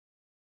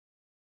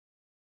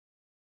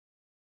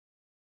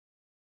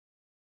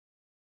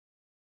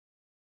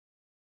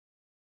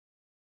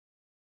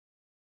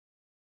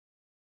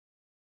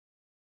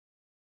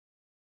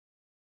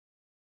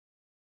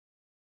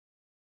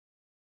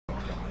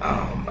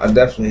I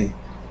definitely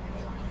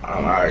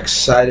are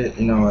excited,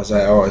 as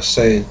I always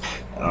say,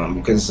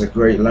 because it's a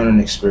great learning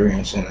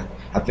experience, and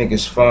I think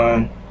it's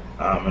fun,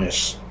 and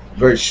it's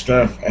great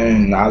strength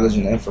and knowledge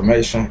and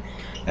information,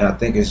 and I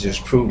think it's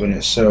just proving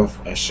itself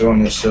and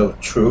showing itself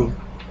true.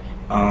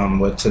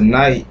 But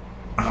tonight,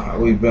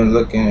 we've been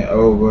looking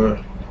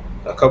over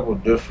a couple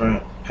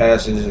different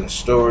passages and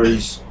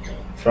stories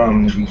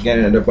from the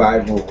beginning of the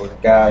Bible with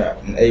God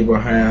and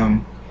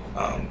Abraham,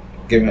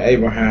 giving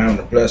Abraham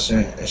the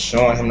blessing and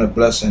showing him the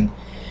blessing.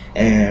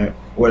 And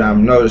what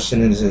I'm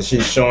noticing is that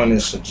he's showing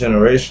this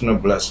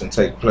generational blessing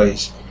take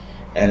place,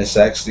 and it's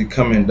actually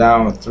coming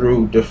down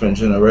through different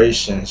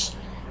generations,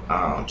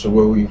 to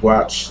where we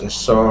watched and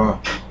saw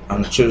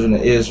the children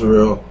of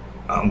Israel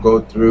go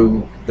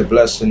through the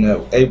blessing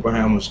that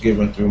Abraham was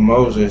given through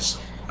Moses,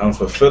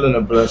 fulfilling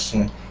the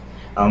blessing,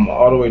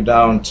 all the way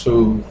down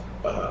to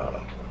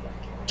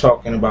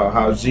talking about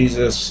how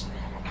Jesus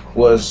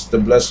was the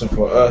blessing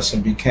for us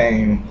and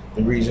became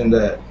the reason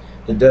that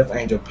the death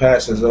angel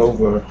passes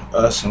over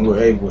us, and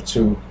we're able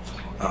to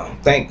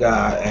thank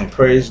God and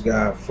praise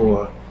God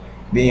for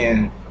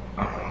being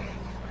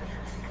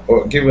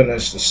or giving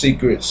us the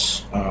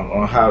secrets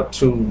on how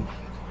to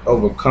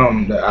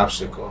overcome the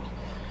obstacle.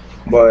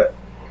 But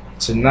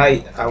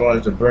tonight I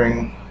wanted to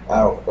bring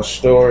out a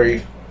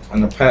story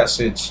and a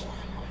passage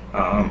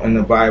in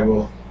the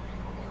Bible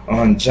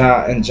in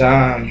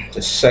John,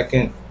 the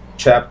second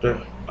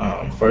chapter,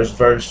 first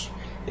verse,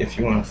 if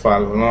you want to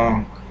follow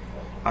along.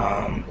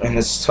 And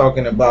it's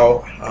talking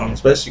about,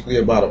 it's basically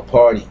about a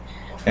party.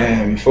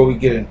 And before we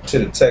get into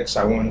the text,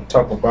 I want to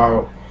talk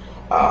about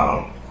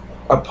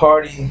a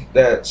party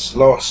that's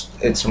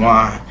lost its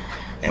wine.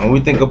 And when we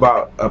think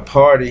about a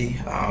party,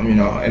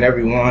 and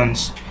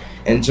everyone's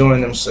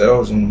enjoying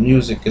themselves and the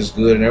music is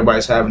good and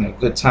everybody's having a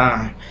good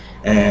time,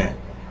 and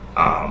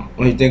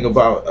when you think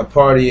about a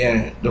party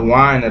and the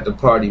wine at the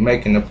party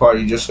making the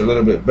party just a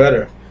little bit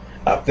better,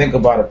 think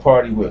about a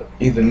party with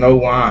either no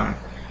wine,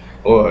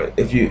 or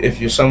if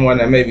you're someone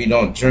that maybe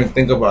don't drink,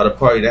 think about a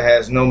party that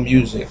has no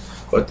music,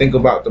 or think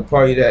about the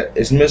party that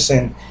is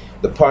missing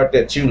the part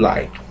that you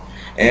like.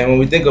 And when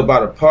we think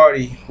about a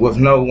party with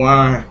no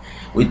wine,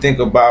 we think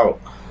about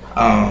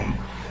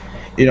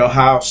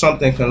how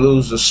something can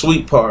lose the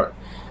sweet part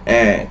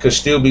and could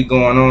still be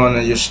going on,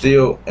 and you're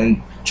still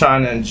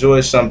trying to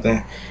enjoy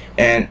something,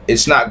 and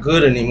it's not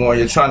good anymore.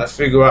 You're trying to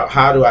figure out,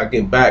 how do I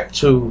get back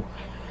to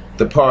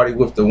the party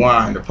with the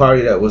wine, the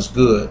party that was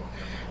good.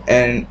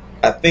 And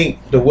I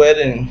think the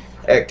wedding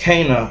at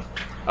Cana,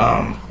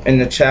 in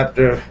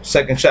the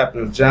second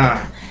chapter of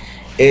John,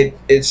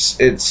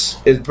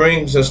 it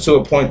brings us to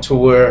a point to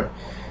where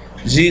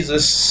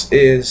Jesus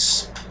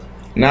is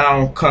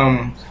now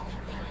come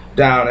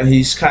down, and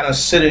he's kind of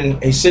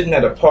sitting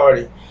at a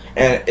party.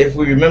 And if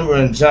we remember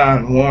in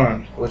John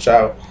 1, which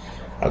I'll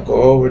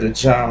go over to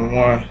John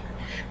 1,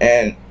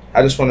 and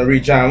I just want to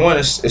read John 1.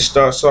 It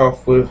starts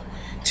off with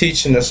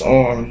teaching us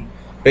on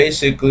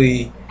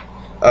basically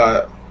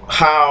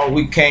how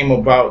we came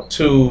about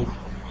to,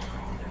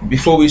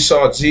 before we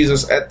saw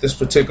Jesus at this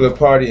particular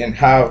party, and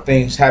how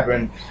things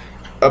happened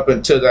up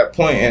until that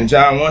point. And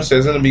John 1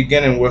 says, in the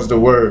beginning was the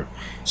Word.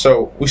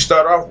 So we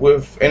start off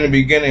with, in the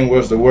beginning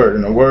was the Word,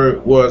 and the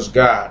Word was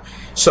God.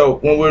 So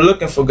when we're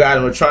looking for God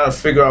and we're trying to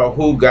figure out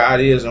who God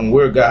is and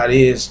where God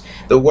is,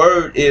 the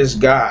Word is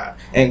God,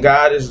 and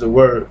God is the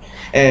Word.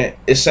 And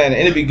it's saying,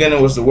 in the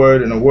beginning was the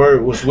Word, and the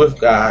Word was with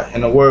God,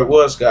 and the Word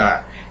was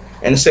God.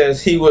 And it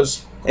says he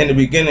was in the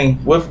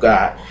beginning with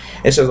God.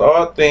 It says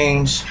all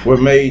things were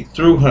made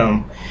through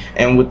him,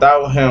 and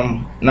without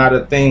him not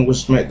a thing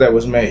was that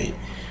was made.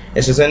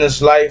 It says, in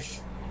this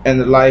life, and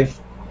the life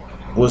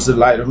was the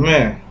light of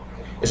men.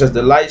 It says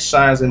the light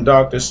shines in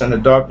darkness, and the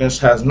darkness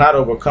has not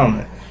overcome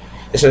it.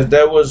 It says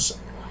there was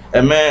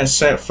a man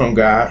sent from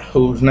God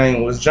whose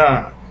name was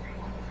John.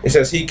 It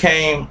says he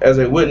came as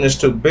a witness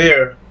to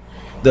bear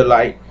the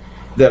light,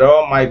 that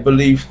all might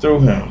believe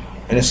through him.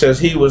 And it says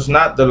he was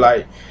not the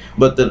light,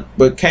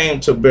 but came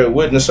to bear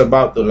witness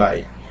about the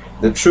light.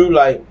 The true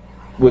light,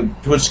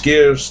 which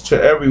gives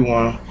to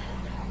everyone,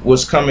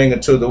 was coming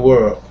into the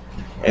world.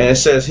 And it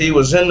says he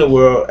was in the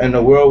world, and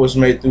the world was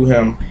made through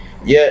him,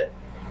 yet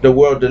the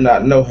world did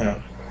not know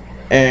him.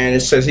 And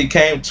it says he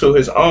came to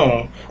his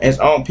own, and his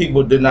own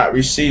people did not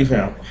receive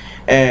him.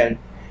 And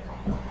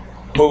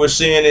what we're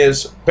seeing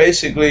is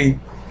basically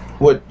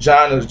what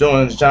John is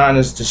doing. John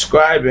is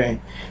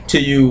describing to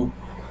you,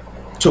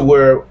 to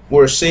where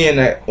we're seeing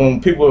that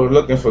when people are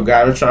looking for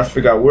God, we're trying to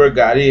figure out where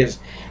God is.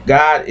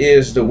 God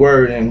is the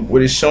Word, and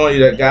what he's showing you,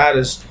 that God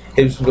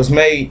was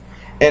made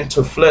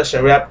into flesh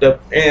and wrapped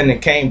up in and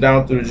came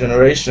down through the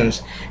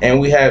generations. And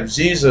we have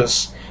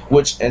Jesus,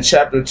 which in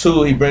chapter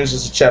 2, he brings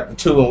us to chapter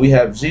 2, and we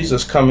have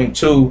Jesus coming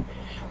to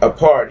a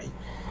party.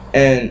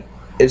 And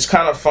it's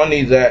kind of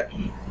funny that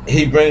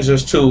he brings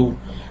us to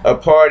a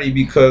party,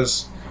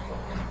 because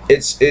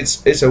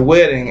it's a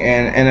wedding,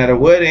 and at a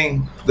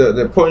wedding, the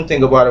important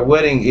thing about a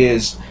wedding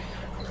is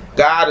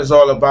God is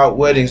all about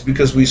weddings,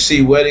 because we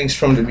see weddings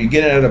from the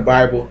beginning of the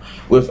Bible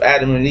with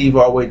Adam and Eve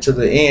all the way to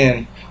the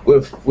end,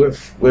 with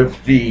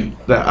the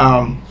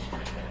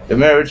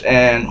marriage,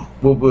 and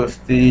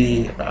with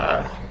the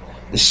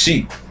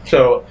sheep.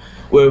 So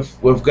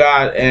with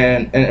God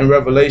and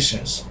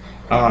Revelations,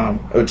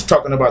 it's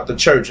talking about the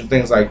church and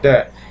things like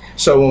that.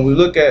 So when we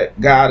look at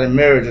God and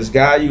marriages,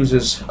 God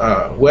uses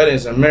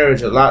weddings and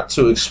marriage a lot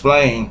to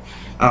explain,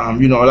 a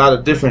lot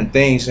of different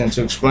things, and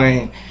to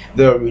explain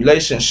the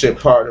relationship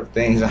part of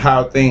things and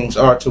how things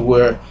are, to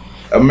where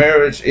a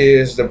marriage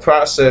is the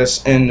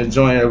process and the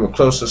joining of a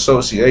close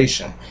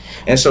association.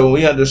 And so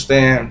we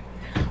understand,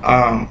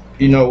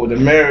 the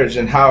marriage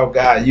and how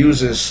God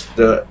uses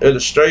the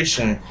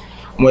illustration.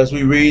 As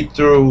we read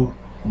through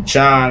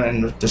John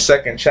and the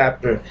 2nd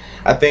chapter,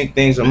 I think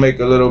things will make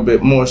a little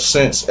bit more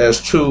sense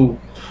as to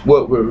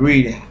what we're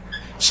reading.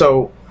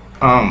 So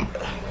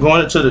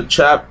going into the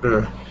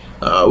chapter,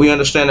 we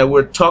understand that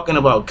we're talking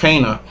about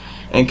Cana,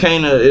 and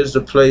Cana is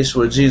the place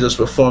where Jesus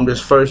performed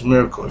his first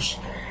miracles.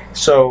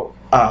 So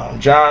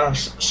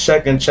John's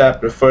 2nd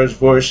chapter, 1st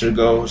verse, it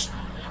goes,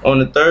 "On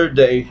the 3rd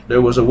day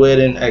there was a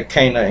wedding at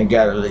Cana in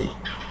Galilee,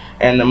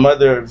 and the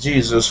mother of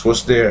Jesus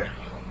was there."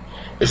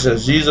 It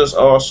says Jesus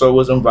also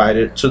was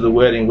invited to the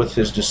wedding with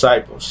his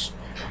disciples.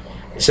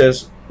 It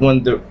says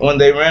when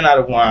they ran out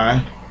of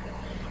wine,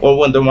 or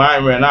when the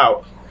wine ran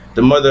out,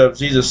 the mother of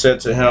Jesus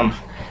said to him,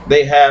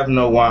 "They have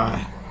no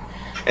wine."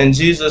 And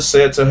Jesus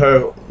said to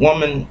her,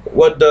 "Woman,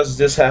 what does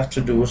this have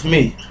to do with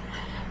me?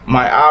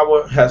 My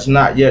hour has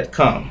not yet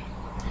come."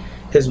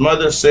 His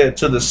mother said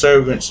to the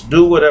servants,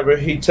 "Do whatever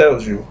he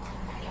tells you."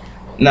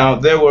 Now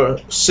there were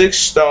 6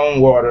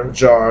 stone water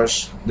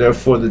jars there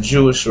for the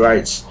Jewish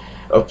rites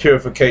of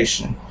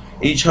purification,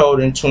 each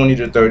holding 20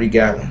 to 30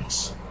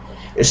 gallons.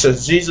 It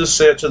says, Jesus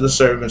said to the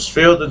servants,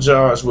 "Fill the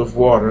jars with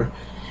water,"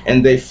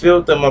 and they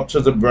filled them up to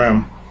the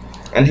brim.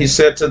 And he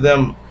said to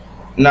them,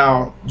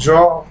 "Now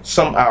draw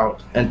some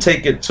out and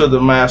take it to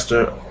the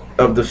master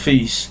of the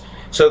feast."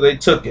 So they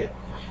took it.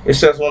 It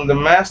says, when the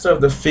master of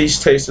the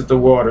feast tasted the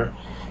water,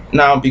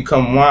 now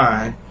become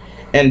wine,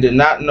 and did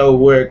not know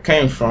where it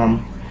came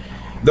from,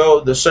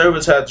 though the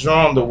servants had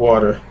drawn the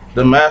water,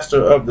 the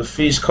master of the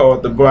feast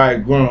called the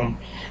bridegroom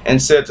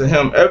and said to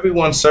him,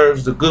 "Everyone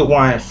serves the good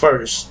wine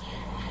first,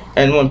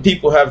 and when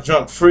people have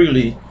drunk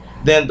freely,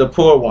 then the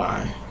poor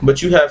wine.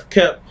 But you have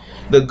kept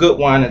the good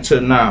wine until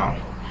now."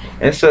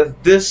 And it says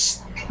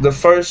this, the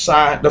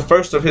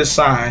first of his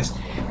signs,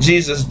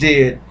 Jesus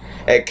did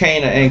at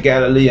Cana in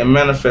Galilee, and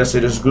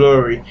manifested his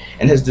glory,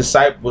 and his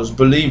disciples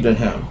believed in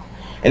him.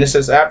 And it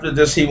says, after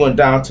this he went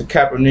down to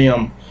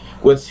Capernaum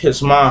with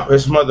his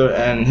mother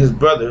and his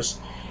brothers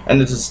and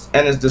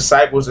his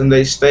disciples, and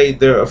they stayed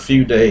there a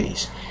few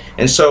days.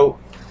 And so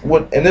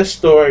in this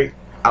story,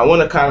 I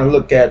want to kind of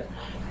look at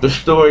the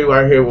story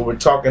right here where we're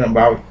talking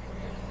about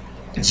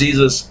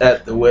Jesus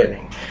at the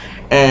wedding.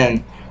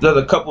 And there's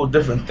a couple of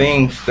different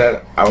things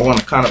that I want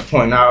to kind of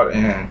point out.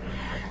 And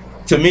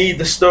to me,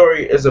 the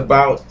story is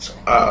about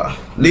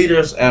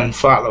leaders and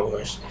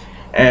followers.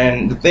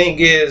 And the thing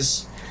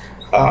is,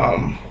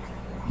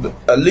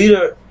 a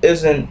leader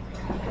isn't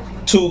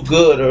too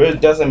good, or it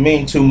doesn't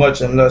mean too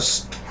much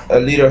unless a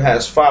leader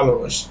has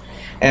followers.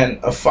 And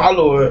a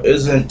follower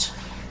isn't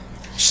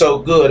so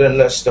good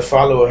unless the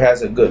follower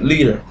has a good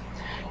leader.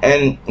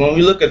 And when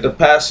we look at the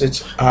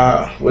passage,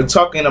 we're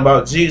talking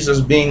about Jesus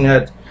being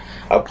at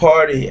a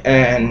party,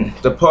 and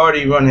the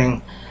party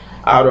running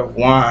out of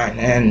wine.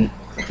 And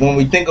when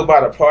we think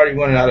about a party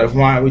running out of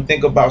wine, we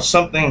think about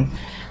something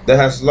that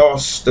has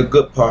lost the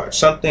good part,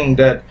 something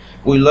that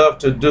we love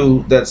to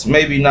do that's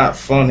maybe not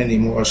fun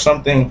anymore,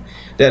 something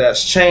that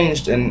has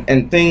changed,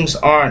 and things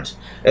aren't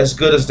as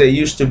good as they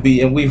used to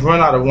be, and we've run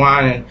out of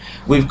wine, and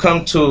we've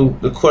come to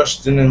the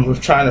question, and we're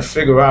trying to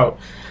figure out,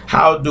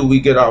 how do we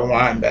get our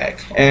wine back?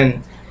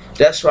 And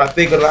that's why I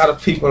think a lot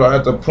of people are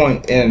at the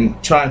point in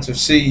trying to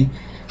see,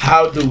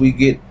 how do we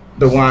get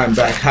the wine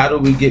back? How do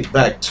we get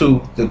back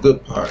to the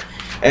good part?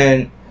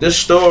 And this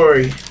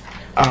story,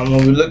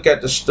 when we look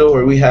at the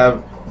story, we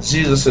have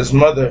Jesus'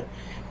 mother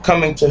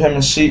coming to him,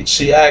 and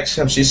she asks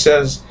him, she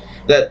says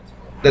that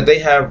they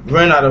have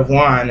run out of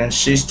wine, and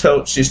she's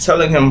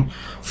telling him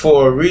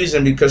for a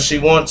reason, because she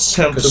wants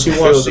him to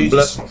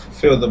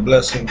fulfill the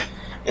blessing,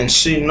 and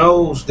she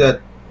knows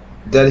that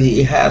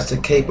he has the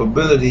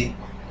capability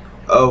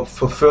of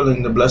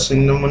fulfilling the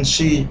blessing. And when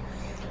she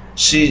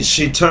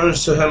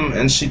turns to him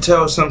and she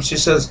tells him, she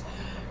says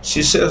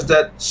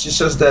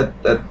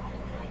that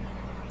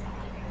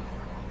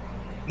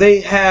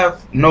they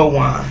have no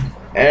wine,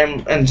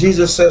 and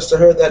Jesus says to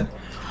her that,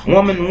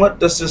 "Woman, what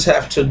does this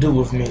have to do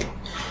with me?"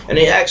 And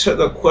he asks her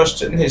the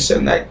question. He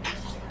said, like,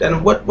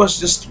 then what does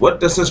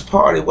this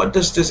party, what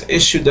does this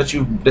issue that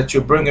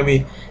you're bringing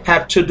me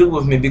have to do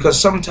with me? Because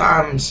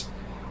sometimes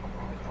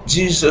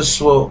Jesus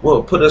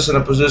will put us in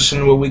a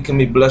position where we can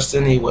be blessed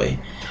anyway,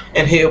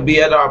 and he'll be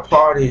at our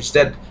parties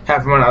that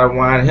have run out of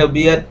wine. He'll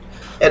be at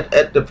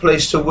the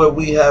place to where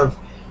we have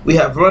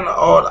run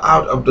all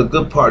out of the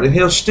good part, and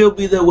he'll still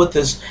be there with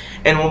us.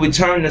 And when we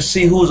turn to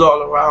see who's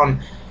all around,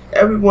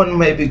 everyone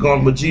may be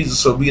gone, but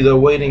Jesus will be there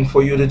waiting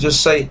for you to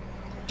just say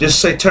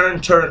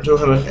turn to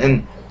him,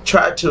 and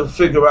try to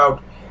figure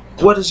out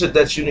what is it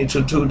that you need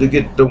to do to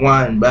get the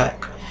wine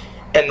back?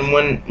 And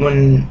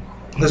when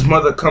his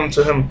mother come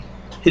to him,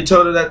 he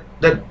told her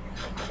that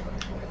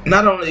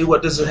not only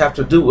what does it have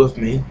to do with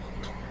me,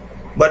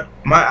 but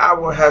my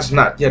hour has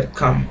not yet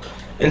come.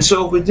 And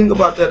so if we think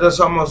about that, that's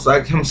almost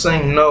like him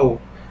saying no,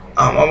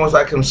 almost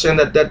like him saying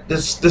that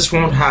this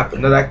won't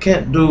happen, that I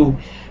can't do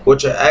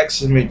what you're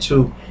asking me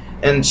to.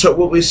 And so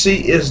what we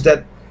see is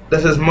that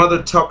his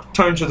mother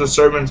turned to the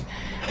servants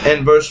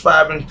in verse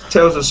 5 and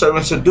tells the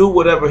servants to do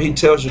whatever he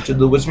tells you to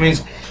do, which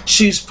means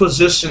she's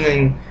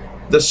positioning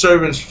the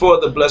servants for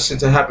the blessing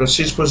to happen.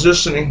 She's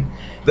positioning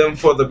them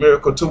for the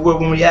miracle, to where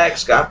when we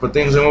ask God for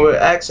things, and when we're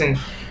asking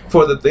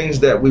for the things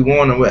that we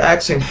want, and we're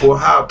asking for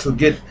how to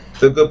get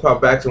the good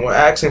part back, and we're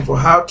asking for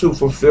how to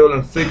fulfill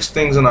and fix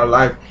things in our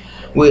life,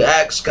 we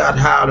ask God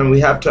how, and we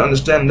have to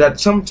understand that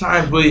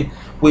sometimes we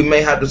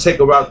may have to take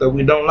a route that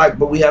we don't like,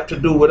 but we have to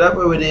do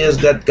whatever it is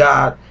that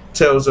God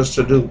tells us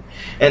to do.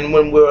 And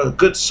when we're a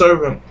good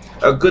servant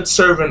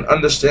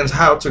understands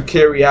how to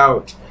carry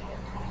out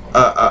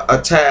a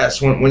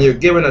task. When you're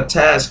given a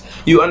task,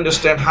 you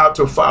understand how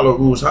to follow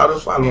rules, how to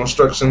follow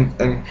instructions,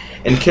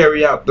 and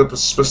carry out the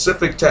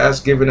specific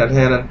task given at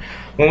hand. And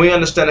when we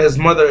understand that his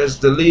mother is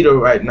the leader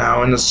right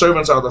now and the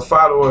servants are the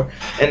follower,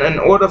 and in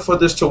order for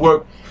this to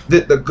work,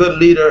 the good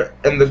leader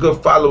and the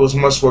good followers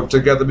must work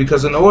together,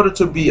 because in order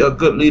to be a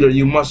good leader,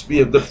 you must be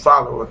a good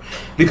follower.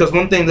 Because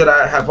one thing that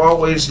I have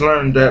always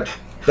learned, that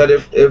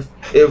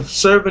if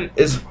servant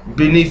is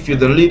beneath you,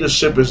 then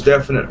leadership is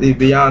definitely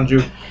beyond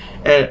you.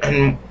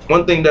 And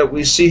one thing that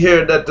we see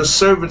here, that the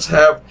servants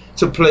have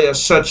to play a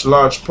such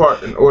large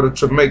part in order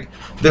to make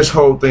this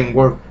whole thing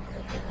work.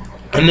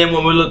 And then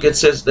when we look, it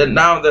says that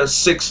now there's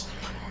 6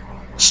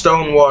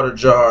 stone water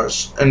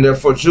jars, and they're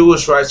for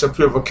Jewish rites of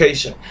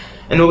purification.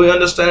 And what we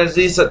understand is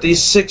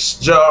these 6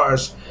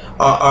 jars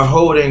are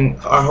holding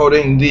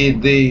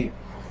the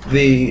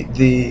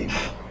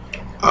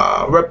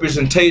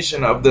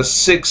representation of the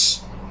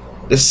six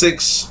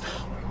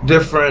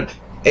different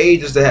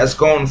ages that has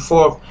gone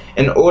forth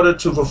in order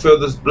to fulfill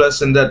this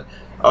blessing, that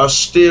are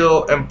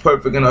still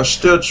imperfect and are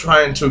still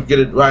trying to get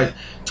it right,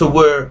 to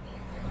where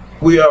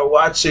we are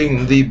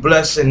watching the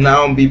blessing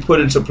now be put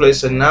into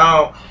place. And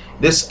now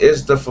this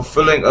is the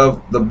fulfilling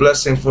of the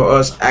blessing for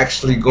us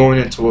actually going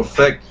into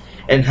effect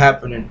and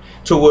happening,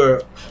 to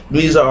where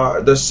these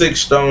are the 6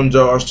 stone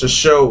jars to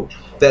show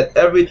that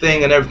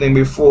everything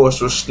before us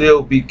will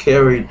still be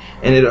carried,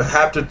 and it'll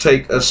have to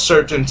take a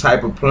certain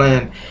type of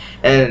plan.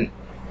 And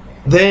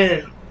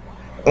then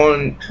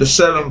on the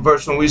 7th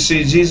verse, when we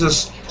see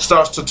Jesus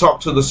starts to talk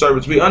to the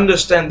servants, we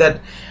understand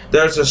that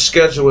there's a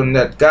schedule, and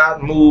that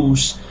God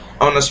moves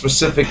on a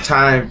specific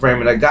time frame,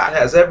 and that God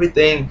has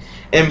everything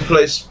in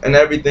place and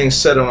everything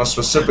set on a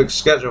specific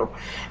schedule,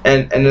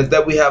 and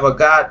that we have a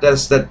God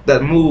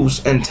that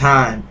moves in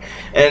time.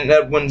 And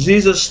that when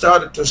Jesus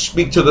started to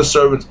speak to the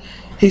servants,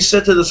 he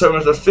said to the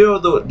servants to fill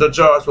the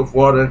jars with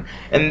water,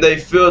 and they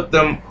filled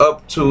them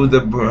up to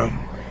the brim.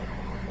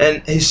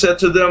 And he said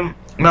to them,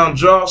 now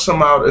draw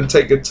some out and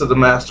take it to the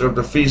master of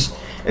the feast.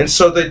 And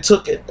so they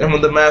took it, and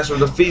when the master of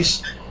the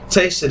feast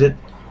tasted it,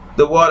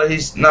 the water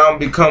he's now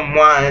become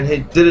wine. He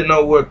didn't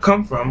know where it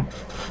come from,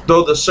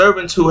 though the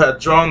servants who had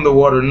drawn the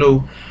water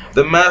knew.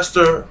 The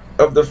master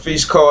of the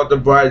feast called the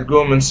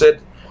bridegroom and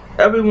said,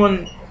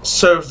 everyone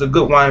serves the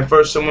good wine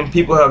first, and when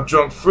people have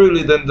drunk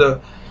freely, then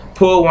the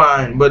poor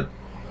wine, but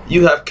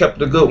you have kept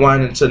the good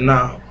wine until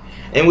now.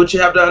 And what you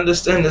have to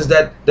understand is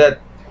that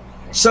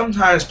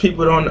sometimes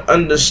people don't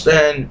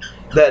understand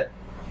that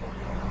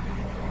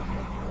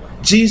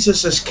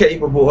Jesus is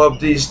capable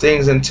of these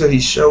things until he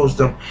shows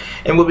them.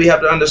 And what we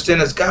have to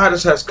understand is God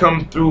has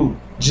come through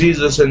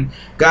Jesus, and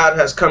God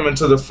has come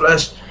into the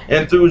flesh,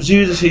 and through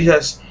Jesus he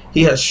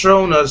has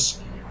shown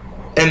us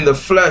in the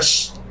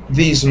flesh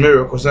these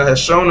miracles, and has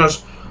shown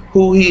us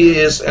who he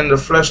is in the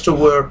flesh, to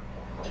where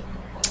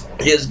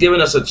he has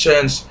given us a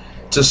chance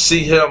to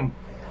see him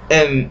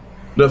in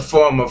the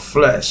form of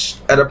flesh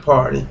at a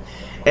party.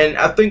 And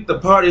I think the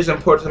party is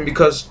important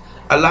because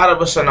a lot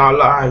of us in our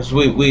lives,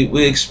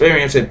 we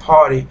experience a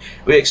party,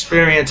 we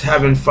experience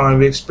having fun,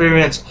 we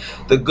experience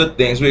the good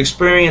things, we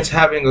experience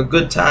having a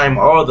good time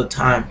all the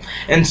time.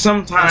 And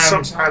sometimes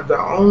the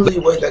only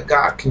way that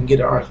God can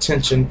get our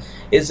attention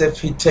is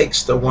if he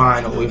takes the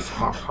wine away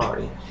from our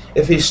party.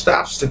 If he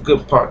stops the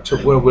good part, to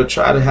where we're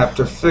trying to have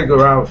to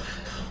figure out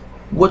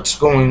what's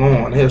going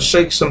on. He'll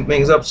shake some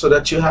things up so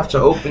that you have to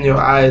open your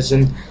eyes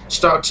and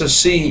start to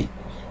see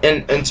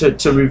and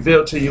to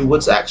reveal to you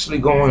what's actually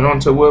going on,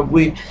 to where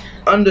we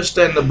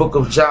understand the book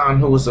of John,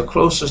 who was the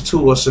closest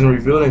to us in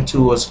revealing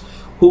to us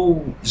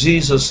who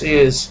Jesus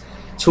is,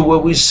 to where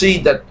we see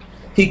that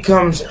he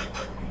comes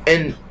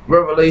in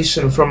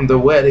revelation from the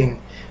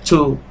wedding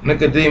to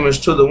Nicodemus,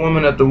 to the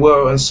woman at the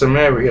well in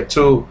Samaria,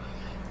 to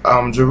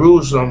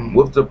Jerusalem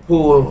with the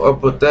pool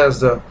of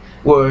Bethesda,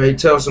 where he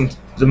tells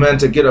the man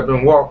to get up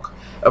and walk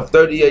of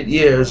 38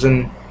 years.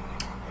 And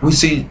we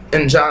see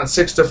in John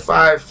 6 the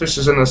 5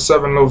 fishes and the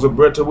 7 loaves of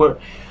bread, to where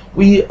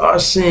we are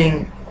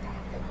seeing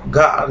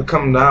God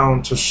come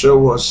down to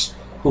show us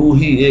who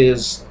he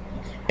is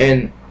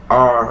in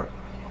our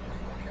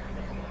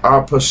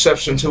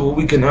perception to where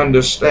we can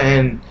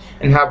understand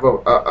and have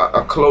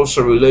a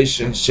closer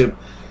relationship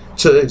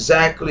to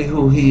exactly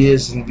who he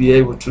is, and be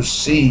able to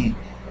see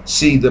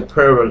the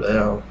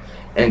parallel.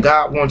 And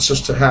God wants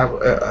us to have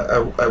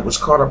what's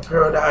called a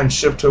paradigm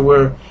shift, to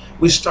where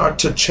we start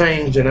to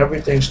change and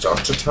everything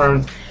starts to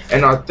turn,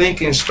 and our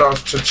thinking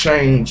starts to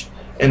change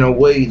in a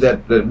way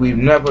that we've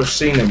never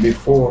seen it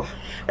before.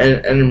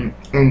 And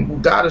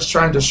God is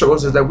trying to show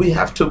us is that we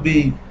have to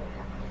be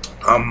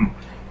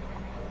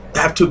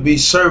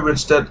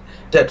servants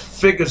that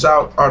figures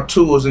out our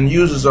tools and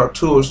uses our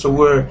tools, to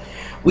where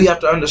we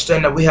have to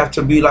understand that we have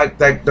to be like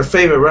the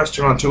favorite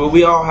restaurant, to where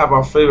we all have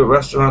our favorite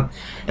restaurant,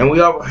 and we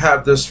all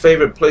have this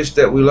favorite place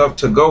that we love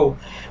to go,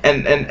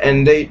 and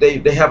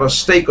they have a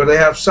steak, or they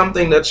have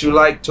something that you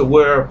like, to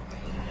where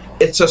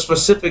it's a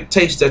specific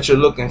taste that you're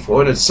looking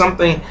for, and it's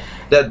something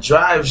that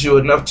drives you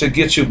enough to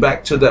get you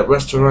back to that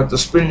restaurant, to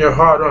spend your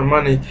hard-earned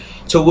money,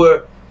 to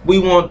where we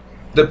want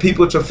the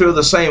people to feel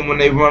the same when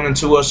they run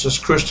into us as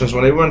Christians,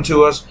 when they run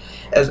to us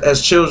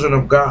as children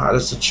of God,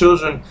 as the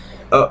children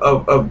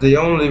of the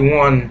only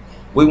one.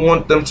 We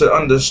want them to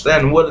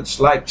understand what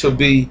it's like to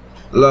be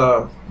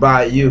loved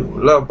by you,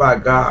 loved by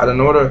God. In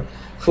order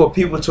for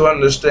people to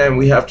understand,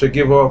 we have to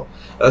give off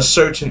a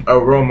certain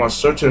aroma, a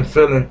certain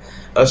feeling,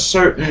 a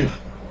certain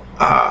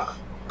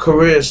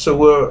career,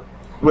 so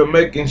we're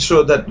making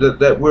sure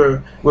that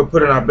we're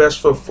putting our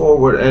best foot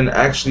forward and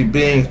actually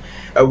being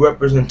a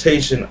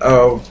representation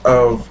of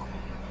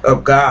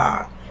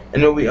God.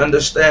 And then we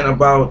understand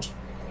about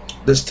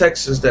this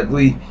text is that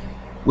we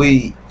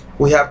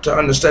have to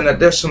understand that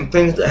there's some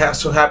things that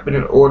has to happen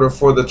in order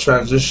for the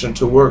transition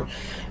to work.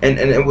 And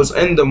it was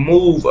in the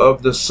move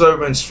of the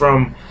servants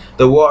from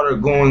the water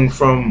going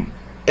from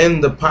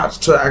in the pots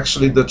to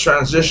actually the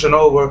transition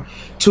over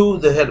to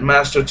the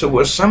headmaster, to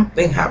where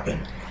something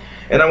happened.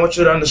 And I want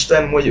you to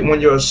understand, when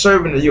you're a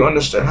servant, you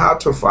understand how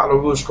to follow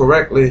rules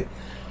correctly,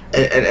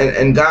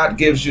 and God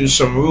gives you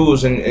some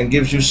rules and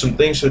gives you some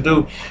things to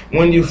do.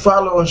 When you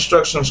follow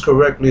instructions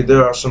correctly,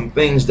 there are some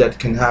things that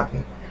can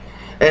happen.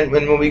 And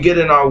when we get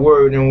in our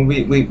word, and when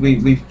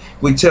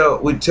we tell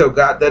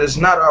God that it's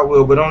not our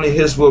will, but only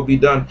his will be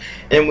done,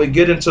 and we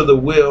get into the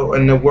will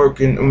and the work,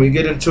 and we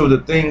get into the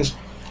things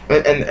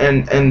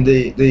and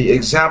the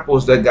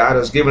examples that God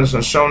has given us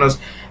and shown us,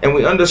 and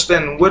we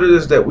understand what it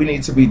is that we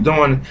need to be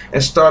doing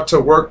and start to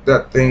work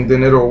that thing,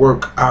 then it'll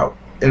work out,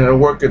 and it'll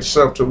work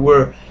itself, to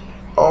where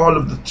all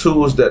of the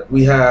tools that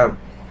we have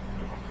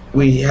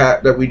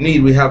that we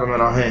need, we have them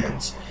in our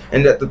hands.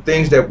 And that the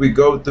things that we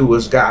go through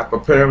is God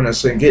preparing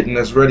us and getting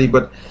us ready.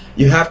 But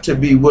you have to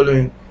be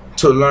willing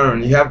to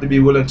learn. You have to be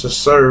willing to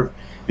serve,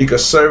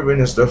 because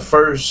serving is the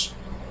first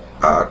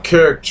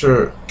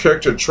character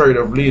trait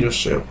of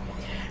leadership.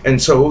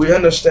 And so what we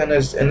understand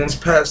is in this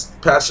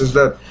passage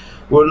that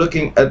we're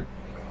looking at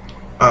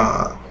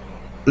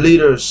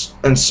leaders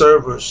and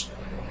servers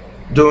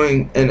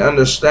doing and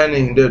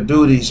understanding their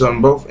duties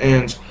on both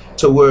ends,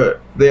 to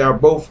where they are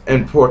both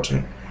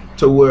important,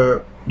 to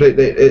where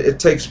it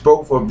takes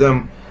both of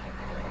them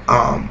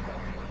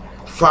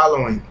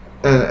following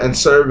and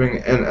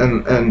serving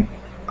and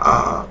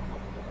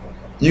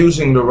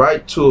using the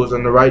right tools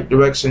and the right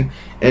direction,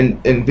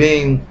 and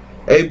being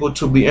able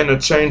to be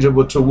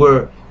interchangeable, to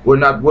where we're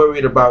not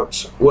worried about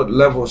what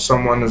level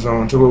someone is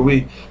on, to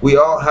where we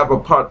all have a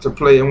part to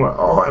play, and we're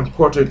all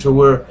important, to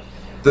where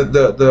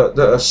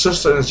the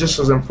assistant is just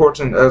as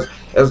important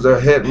as the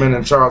headman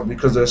in charge,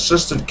 because the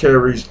assistant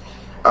carries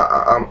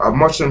a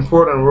much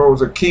important role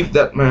to keep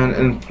that man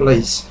in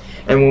place.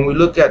 And when we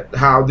look at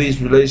how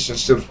these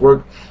relationships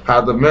work,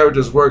 how the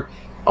marriages work,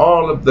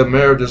 all of the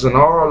marriages and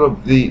all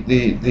of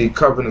the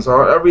covenants,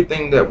 or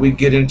everything that we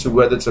get into,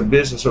 whether it's a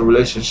business or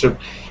relationship,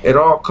 it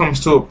all comes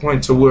to a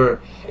point to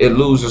where it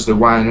loses the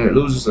wine and it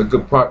loses the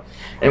good part,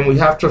 and we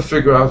have to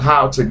figure out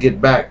how to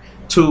get back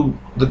to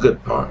the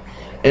good part.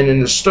 And in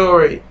the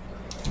story,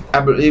 I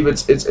believe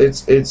it's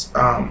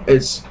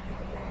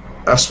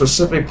a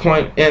specific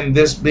point in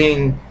this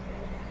being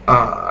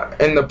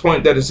in the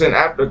point that it's in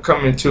after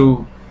coming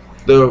to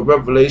the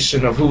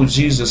revelation of who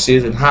Jesus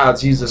is and how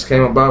Jesus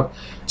came about,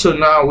 to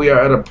now we are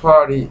at a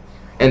party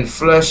in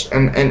flesh,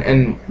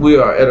 and we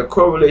are at a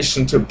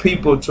correlation to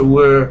people, to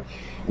where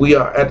we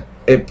are at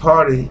a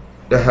party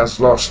that has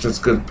lost its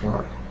good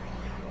part.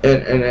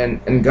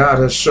 And God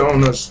has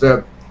shown us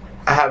that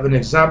I have an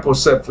example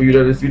set for you,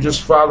 that if you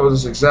just follow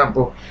this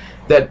example,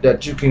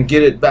 that you can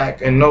get it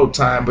back in no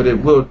time. But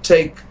it will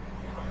take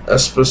a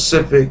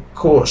specific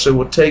course. It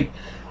will take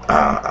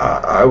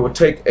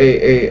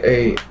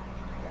a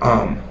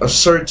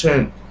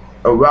certain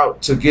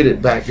route to get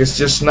it back. It's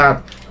just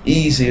not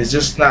easy. It's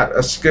just not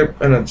a skip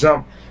and a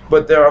jump.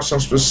 But there are some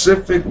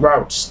specific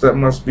routes that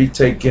must be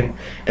taken,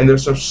 and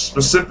there's some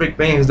specific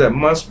things that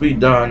must be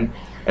done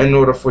in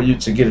order for you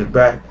to get it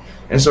back.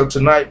 And so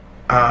tonight,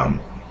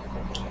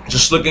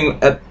 just looking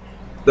at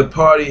the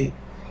party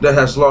that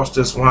has lost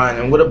its wine,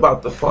 and what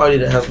about the party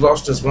that has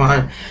lost its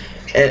wine,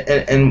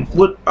 and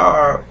what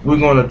are we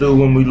going to do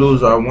when we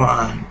lose our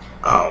wine?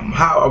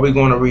 How are we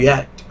going to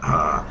react?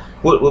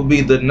 what will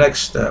be the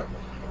next step.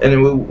 And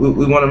then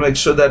we want to make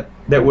sure that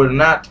we're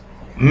not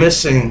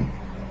missing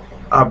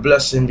our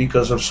blessing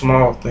because of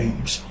small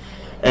things.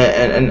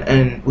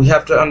 And we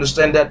have to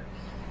understand that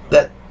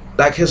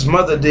like his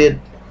mother did,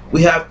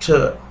 we have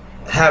to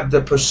have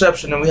the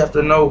perception, and we have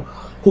to know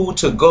who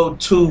to go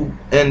to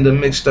in the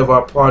midst of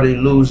our party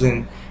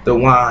losing the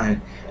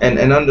wine, and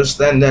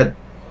understand that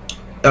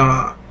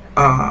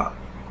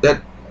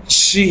that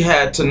she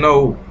had to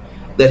know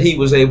that he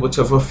was able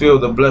to fulfill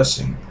the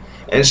blessing.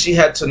 And she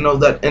had to know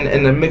that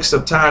in the mix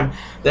of time,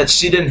 that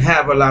she didn't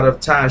have a lot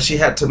of time. She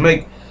had to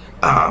make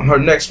her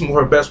next move,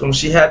 her best move.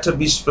 She had to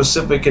be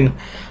specific in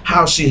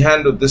how she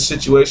handled the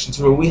situation,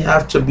 to where we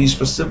have to be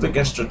specific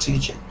and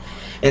strategic.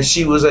 And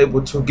she was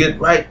able to get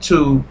right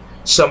to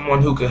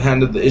someone who can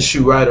handle the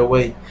issue right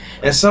away.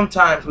 And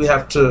sometimes we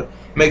have to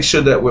make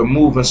sure that we're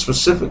moving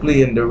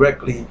specifically and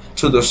directly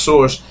to the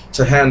source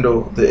to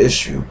handle the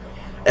issue.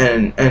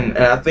 And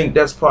I think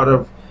that's part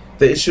of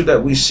the issue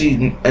that we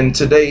see in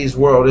today's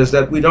world, is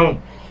that we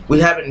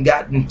haven't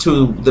gotten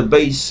to the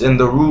base and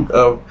the root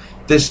of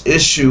this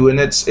issue, and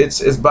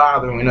it's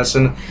bothering us,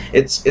 and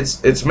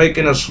it's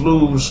making us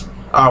lose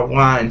our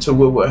wine, to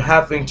where we're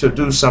having to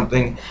do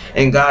something.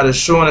 And God is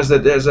showing us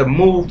that there's a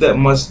move that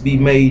must be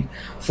made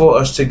for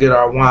us to get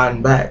our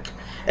wine back.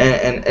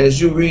 And as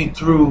you read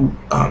through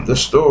the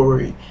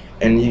story,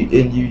 and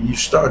you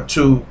start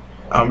to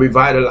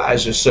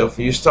revitalize yourself,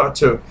 you start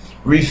to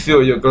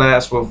refill your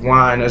glass with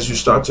wine, as you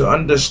start to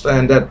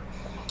understand that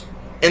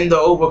in the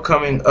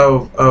overcoming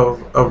of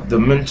the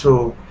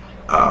mental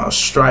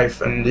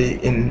strife and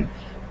the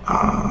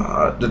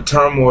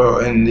turmoil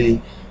and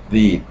the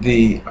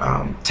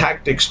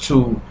tactics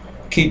to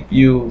keep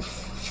you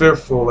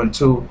fearful, and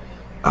to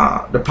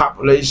the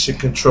population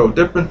control,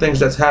 different things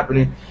that's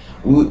happening,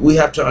 we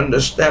have to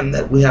understand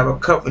that we have a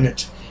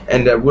covenant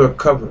and that we're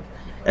covered.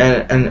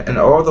 And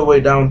all the way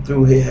down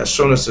through, he has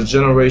shown us a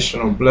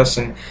generational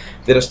blessing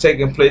that has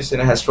taken place,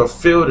 and it has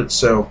fulfilled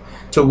itself,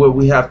 to where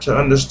we have to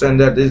understand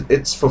that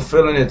it's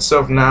fulfilling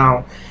itself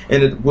now,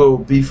 and it will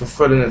be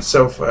fulfilling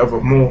itself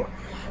forevermore.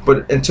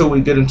 But until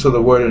we get into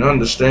the word and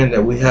understand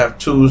that we have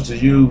tools to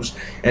use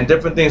and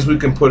different things we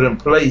can put in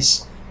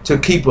place to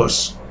keep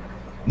us,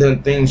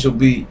 then things will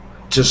be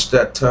just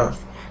that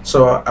tough.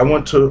 So I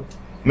want to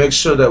make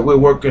sure that we're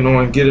working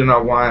on getting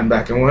our wine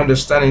back, and we're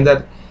understanding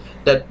that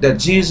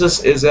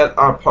Jesus is at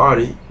our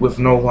party with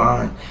no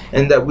wine,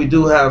 and that we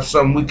do have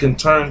someone we can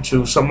turn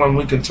to.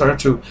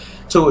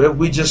 So if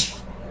we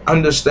just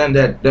understand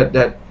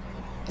that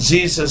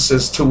Jesus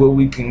is to where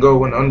we can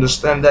go, and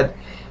understand that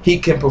he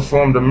can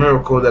perform the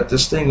miracle, that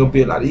this thing will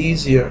be a lot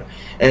easier.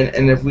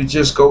 And if we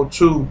just go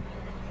to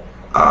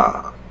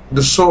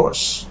the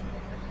source,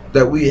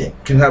 that we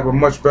can have a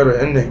much better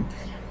ending,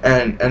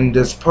 and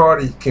this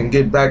party can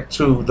get back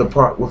to the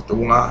part with the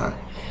wine.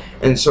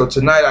 And so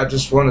tonight I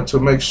just wanted to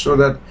make sure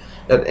that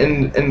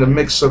in the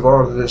mix of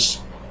all of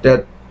this,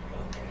 that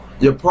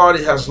your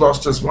party has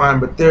lost its wine,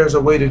 but there's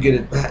a way to get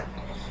it back.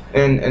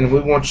 And we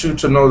want you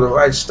to know the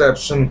right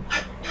steps, and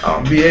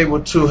be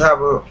able to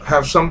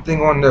have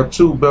something on their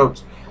tool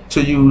belt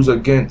to use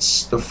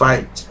against the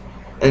fight,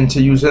 and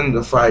to use in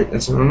the fight.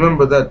 And so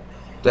remember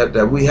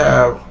that we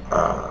have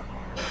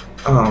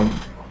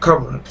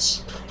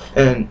covenants,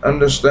 and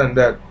understand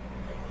that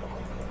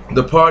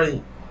the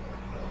party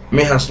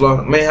may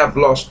have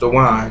lost the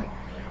wine,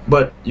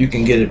 but you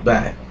can get it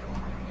back.